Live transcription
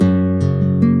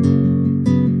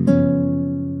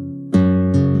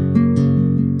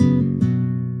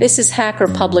This is Hacker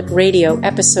Public Radio,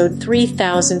 episode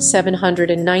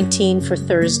 3719 for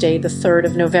Thursday, the 3rd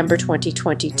of November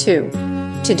 2022.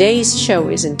 Today's show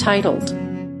is entitled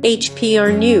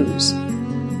HPR News.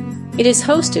 It is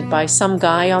hosted by some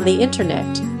guy on the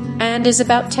internet and is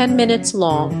about 10 minutes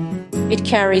long. It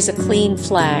carries a clean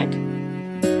flag.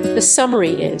 The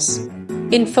summary is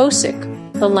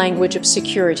InfoSec, the language of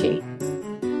security.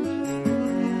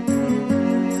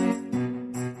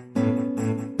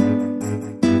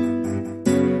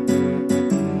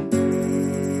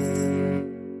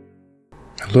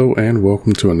 Hello and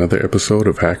welcome to another episode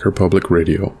of Hacker Public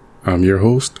Radio. I'm your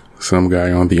host, some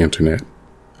guy on the internet.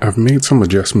 I've made some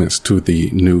adjustments to the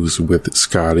news with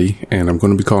Scotty, and I'm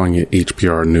going to be calling it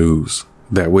HPR News.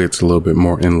 That way it's a little bit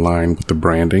more in line with the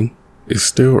branding. It's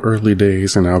still early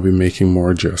days and I'll be making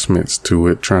more adjustments to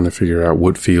it, trying to figure out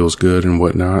what feels good and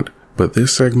what not. But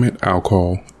this segment I'll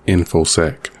call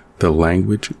InfoSec, the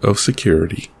language of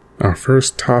security. Our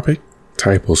first topic,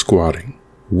 typo squatting.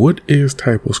 What is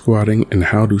typo squatting and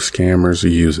how do scammers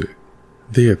use it?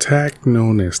 The attack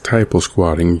known as typo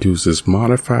squatting uses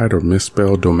modified or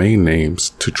misspelled domain names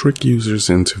to trick users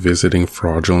into visiting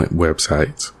fraudulent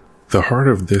websites. The heart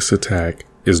of this attack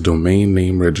is domain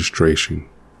name registration.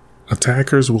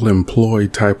 Attackers will employ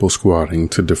typo squatting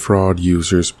to defraud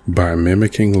users by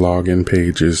mimicking login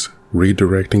pages,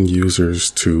 redirecting users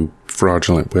to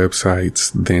fraudulent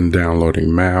websites, then downloading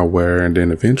malware, and then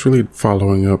eventually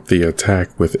following up the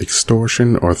attack with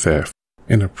extortion or theft.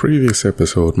 In a previous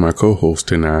episode, my co-host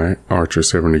and I,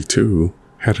 Archer72,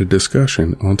 had a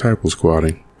discussion on typo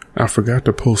squatting. I forgot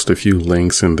to post a few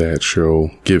links in that show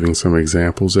giving some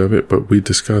examples of it, but we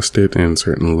discussed it in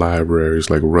certain libraries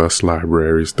like Rust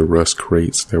libraries, the Rust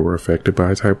crates that were affected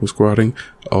by typo squatting,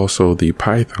 also the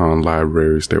Python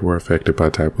libraries that were affected by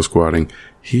typo squatting.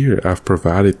 Here I've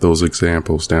provided those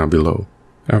examples down below.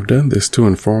 I've done this to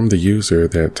inform the user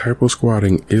that typo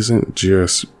squatting isn't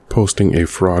just posting a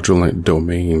fraudulent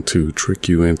domain to trick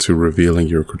you into revealing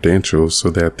your credentials so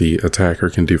that the attacker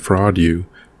can defraud you.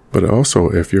 But also,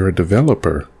 if you're a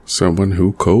developer, someone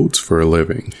who codes for a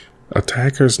living,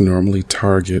 attackers normally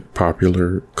target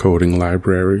popular coding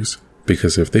libraries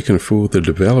because if they can fool the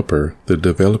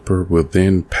developer will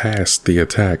then pass the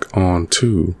attack on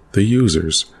to the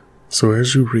users. So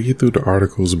as you read through the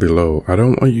articles below, I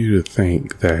don't want you to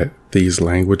think that these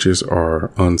languages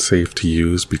are unsafe to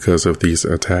use because of these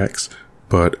attacks,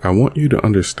 but I want you to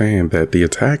understand that the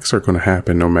attacks are going to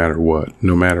happen no matter what.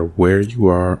 No matter where you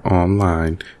are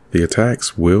online, the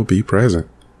attacks will be present.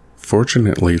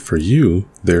 Fortunately for you,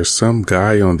 there's some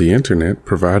guy on the internet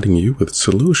providing you with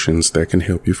solutions that can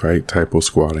help you fight typo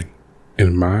squatting.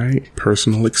 In my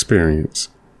personal experience,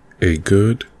 a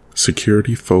good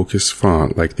security-focused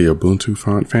font like the Ubuntu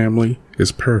font family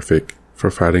is perfect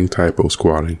for fighting typo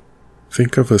squatting.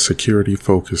 Think of a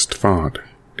security-focused font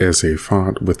as a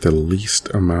font with the least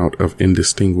amount of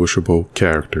indistinguishable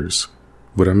characters.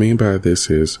 What I mean by this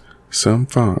is, some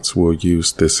fonts will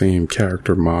use the same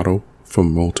character model for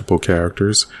multiple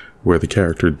characters, where the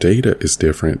character data is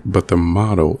different, but the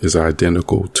model is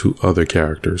identical to other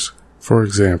characters. For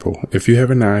example, if you have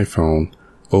an iPhone,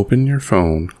 open your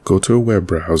phone, go to a web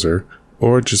browser,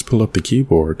 or just pull up the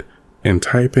keyboard and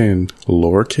type in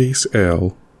lowercase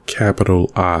l,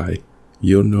 capital I.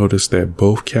 You'll notice that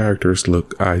both characters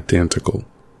look identical.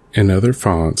 In other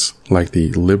fonts, like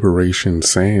the Liberation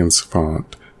Sans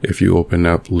font, if you open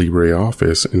up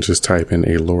LibreOffice and just type in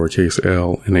a lowercase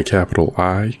l and a capital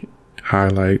I,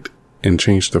 highlight, and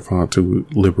change the font to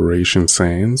Liberation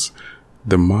Sans,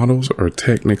 the models are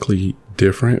technically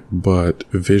different, but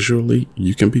visually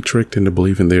you can be tricked into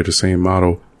believing they're the same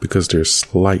model because they're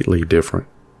slightly different.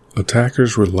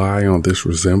 Attackers rely on this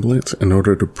resemblance in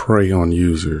order to prey on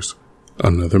users.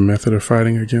 Another method of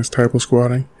fighting against typo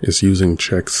squatting is using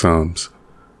checksums.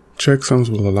 Checksums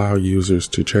will allow users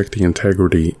to check the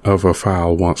integrity of a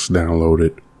file once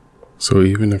downloaded. So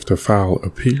even if the file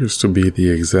appears to be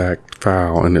the exact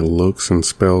file and it looks and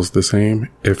spells the same,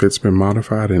 if it's been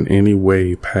modified in any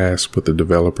way past what the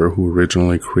developer who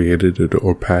originally created it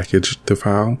or packaged the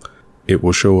file, it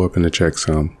will show up in the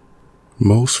checksum.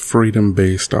 Most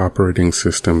freedom-based operating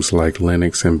systems like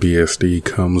Linux and BSD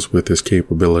comes with this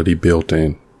capability built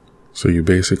in. So you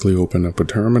basically open up a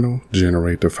terminal,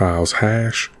 generate the file's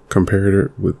hash, compare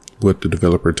it with what the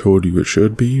developer told you it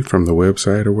should be from the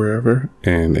website or wherever,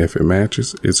 and if it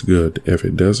matches, it's good. If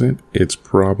it doesn't, it's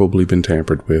probably been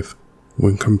tampered with.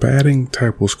 When combating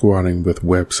typo squatting with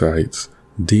websites,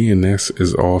 DNS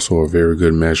is also a very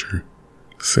good measure.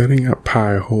 Setting up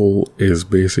Pi-hole is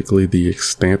basically the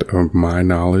extent of my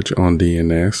knowledge on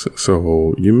DNS,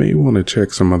 so you may want to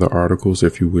check some other articles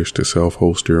if you wish to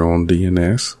self-host your own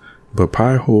DNS, but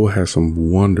Pi-hole has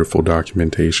some wonderful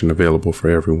documentation available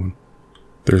for everyone.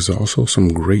 There's also some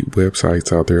great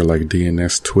websites out there like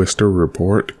DNS Twister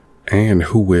Report and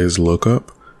Whois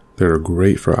Lookup that are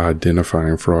great for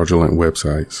identifying fraudulent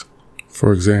websites.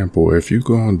 For example, if you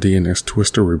go on DNS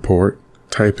Twister Report,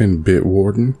 type in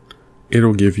Bitwarden,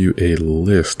 it'll give you a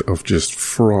list of just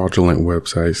fraudulent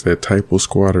websites that typo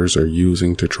squatters are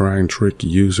using to try and trick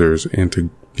users into,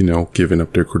 giving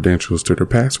up their credentials to their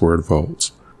password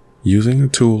vaults. Using a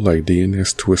tool like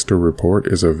DNS Twister Report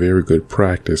is a very good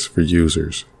practice for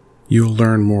users. You'll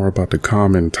learn more about the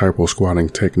common typo squatting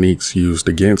techniques used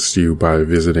against you by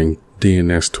visiting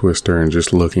DNS Twister and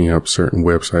just looking up certain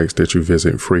websites that you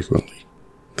visit frequently.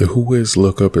 The Whois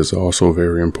lookup is also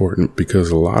very important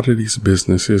because a lot of these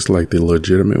businesses, like the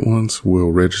legitimate ones, will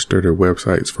register their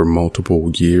websites for multiple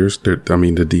years. The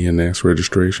DNS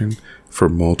registration for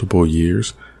multiple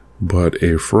years. But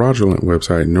a fraudulent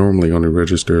website normally only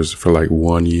registers for like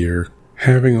 1 year.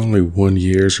 Having only 1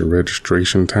 year's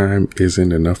registration time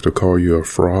isn't enough to call you a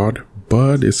fraud,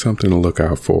 but it's something to look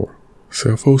out for.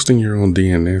 Self-hosting your own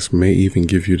DNS may even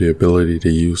give you the ability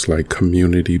to use like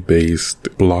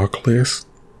community-based block lists.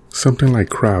 Something like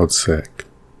CrowdSec.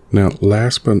 Now,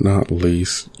 last but not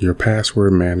least, your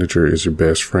password manager is your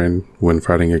best friend when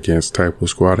fighting against typo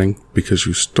squatting because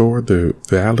you store the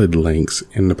valid links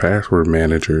in the password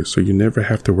manager, so you never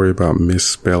have to worry about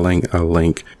misspelling a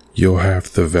link. You'll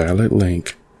have the valid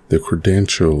link, the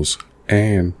credentials,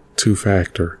 and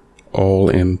two-factor all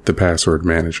in the password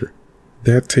manager.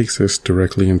 That takes us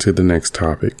directly into the next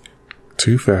topic,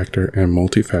 two-factor and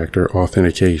multi-factor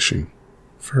authentication.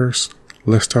 First,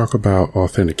 let's talk about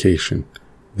authentication.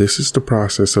 This is the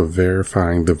process of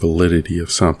verifying the validity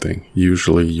of something,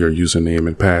 usually your username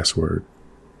and password.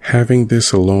 Having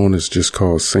this alone is just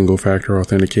called single-factor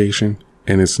authentication,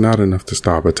 and it's not enough to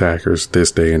stop attackers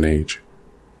this day and age.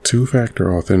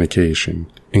 Two-factor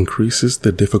authentication increases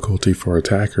the difficulty for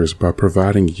attackers by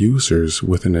providing users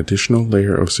with an additional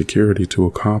layer of security to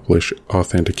accomplish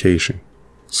authentication.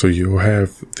 So you'll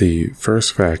have the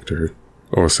first factor,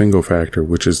 or single factor,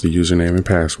 which is the username and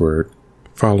password,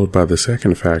 followed by the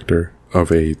second factor of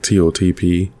a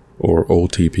TOTP or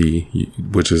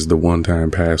OTP, which is the one-time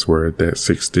password, that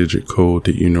 6-digit code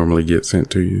that you normally get sent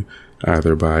to you,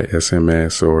 either by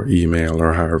SMS or email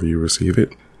or however you receive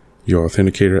it. Your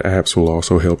authenticator apps will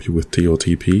also help you with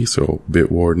TOTP, so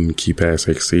Bitwarden,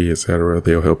 KeePassXC, etc.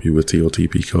 They'll help you with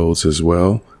TOTP codes as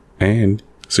well, and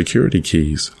security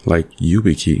keys like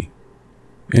YubiKey.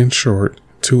 In short,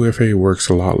 2FA works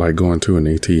a lot like going to an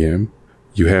ATM.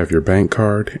 You have your bank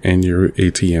card and your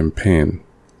ATM PIN.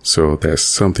 So that's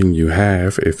something you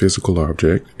have, a physical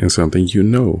object, and something you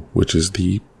know, which is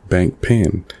the bank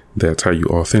PIN. That's how you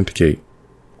authenticate.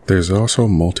 There's also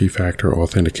multi-factor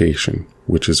authentication,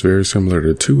 which is very similar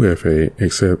to 2FA,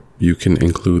 except you can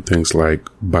include things like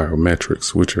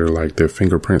biometrics, which are like the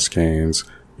fingerprint scans,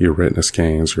 your retina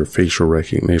scans, your facial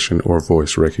recognition, or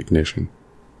voice recognition.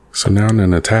 So now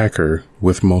an attacker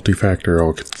with multi-factor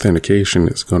authentication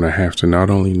is going to have to not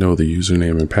only know the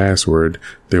username and password,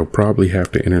 they'll probably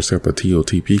have to intercept a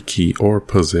TOTP key or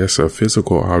possess a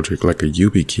physical object like a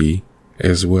YubiKey,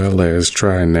 as well as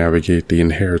try and navigate the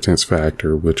inheritance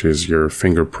factor, which is your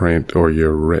fingerprint or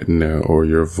your retina or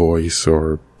your voice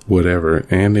or whatever.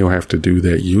 And they'll have to do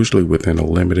that usually within a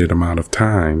limited amount of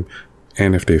time.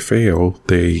 And if they fail,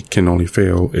 they can only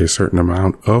fail a certain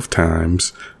amount of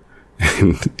times.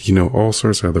 And, all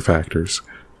sorts of other factors.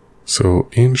 So,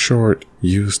 in short,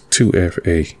 use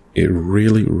 2FA. It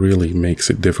really, really makes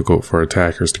it difficult for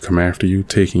attackers to come after you,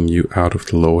 taking you out of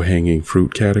the low-hanging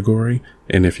fruit category.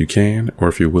 And if you can, or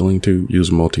if you're willing to,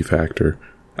 use multi-factor.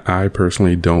 I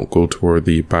personally don't go toward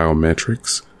the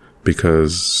biometrics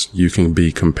because you can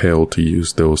be compelled to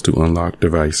use those to unlock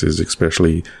devices,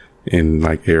 especially in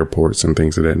like airports and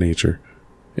things of that nature.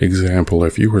 Example,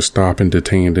 if you were stopped and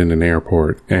detained in an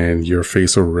airport and your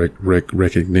facial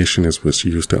recognition is what's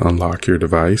used to unlock your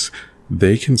device,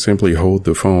 they can simply hold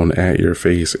the phone at your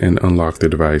face and unlock the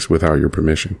device without your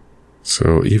permission.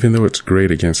 So even though it's great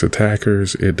against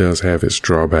attackers, it does have its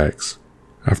drawbacks.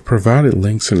 I've provided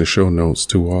links in the show notes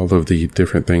to all of the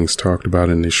different things talked about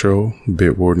in the show,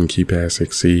 Bitwarden,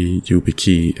 KeePassXC,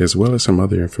 YubiKey, as well as some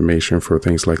other information for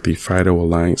things like the FIDO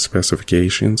Alliance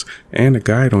specifications and a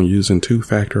guide on using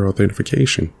two-factor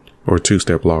authentication or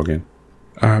two-step login.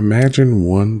 I imagine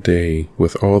one day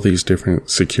with all these different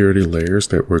security layers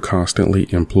that we're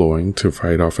constantly employing to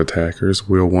fight off attackers,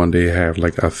 we'll one day have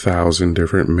like 1,000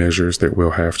 different measures that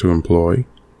we'll have to employ.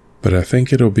 But I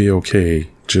think it'll be okay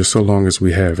just so long as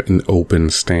we have an open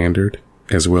standard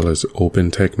as well as open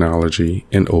technology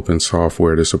and open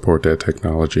software to support that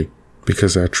technology.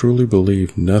 Because I truly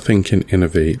believe nothing can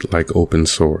innovate like open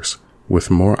source. With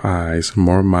more eyes,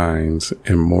 more minds,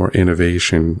 and more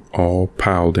innovation all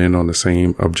piled in on the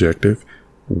same objective,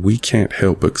 we can't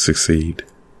help but succeed.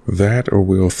 That or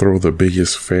we'll throw the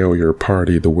biggest failure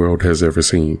party the world has ever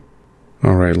seen.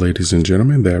 Alright, ladies and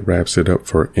gentlemen, that wraps it up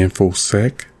for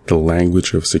InfoSec, the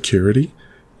language of security.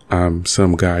 I'm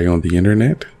some guy on the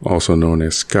internet, also known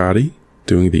as Scotty,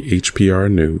 doing the HPR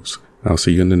news. I'll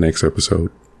see you in the next episode.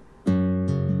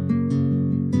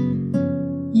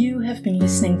 You have been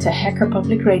listening to Hacker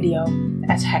Public Radio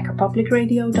at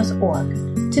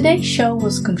hackerpublicradio.org. Today's show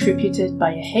was contributed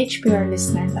by a HPR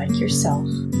listener like yourself.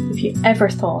 If you ever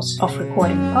thought of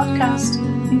recording a podcast,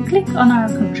 then click on our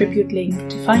contribute link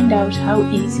to find out how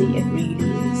easy it really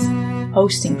is.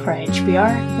 Hosting for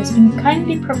HPR has been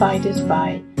kindly provided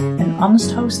by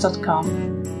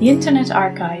anhonesthost.com, the Internet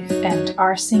Archive, and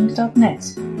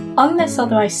rsync.net. Unless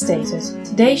otherwise stated,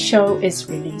 today's show is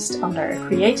released under a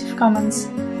Creative Commons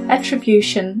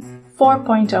Attribution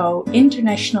 4.0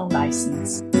 International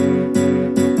License.